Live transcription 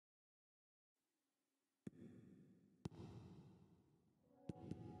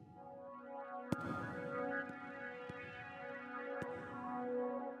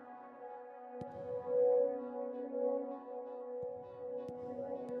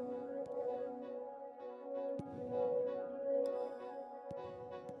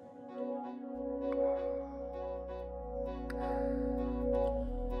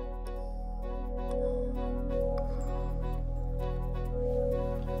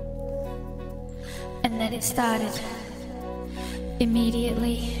And then it started.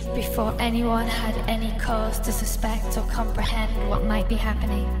 Immediately, before anyone had any cause to suspect or comprehend what might be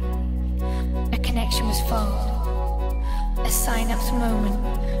happening, a connection was formed. A synapse moment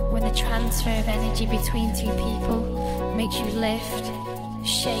when the transfer of energy between two people makes you lift,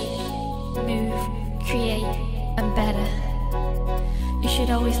 shake, move, create, and better. You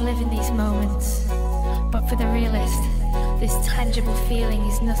should always live in these moments, but for the realist, this tangible feeling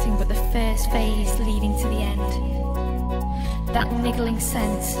is nothing but the first phase leading to the end. That niggling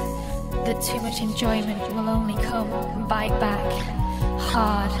sense that too much enjoyment will only come and bite back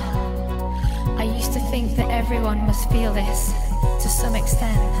hard. I used to think that everyone must feel this to some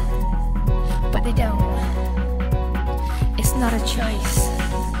extent, but they don't. It's not a choice.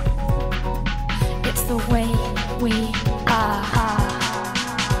 It's the way we are.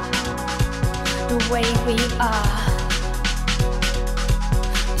 The way we are.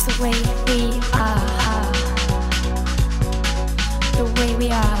 It's the way we are. The way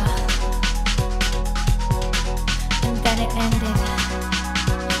we are. And then it ended.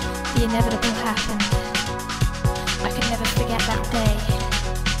 The inevitable happened. I could never forget that day.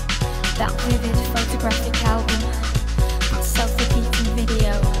 That vivid photographic album. That self-repeating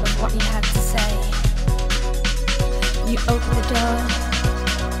video of what you had to say. You opened the door.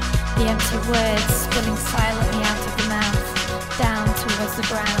 The empty words spilling silently out of the mouth, down towards the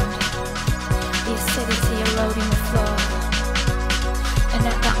ground. The acidity eroding the floor. And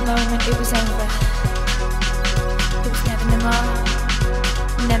at that moment it was over. It was never no more.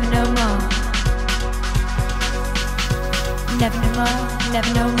 Never no more. Never no more.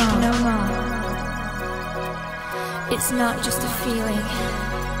 Never no more. No more. It's not just a feeling.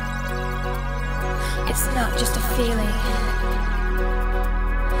 It's not just a feeling.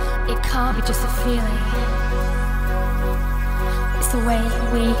 It can't be just a feeling. It's the way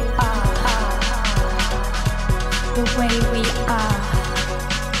we are. The way we are.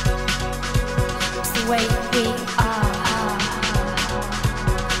 It's the way we are.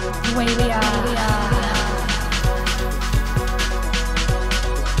 The way we are.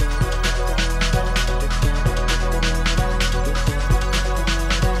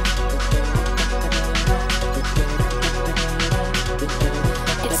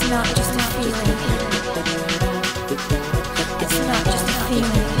 It's not just a feeling. It's not just a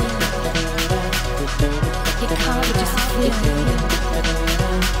feeling. It can't be just a feeling.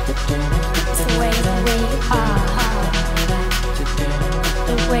 It's the way we are.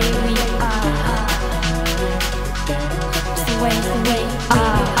 The way we are. It's the way we are.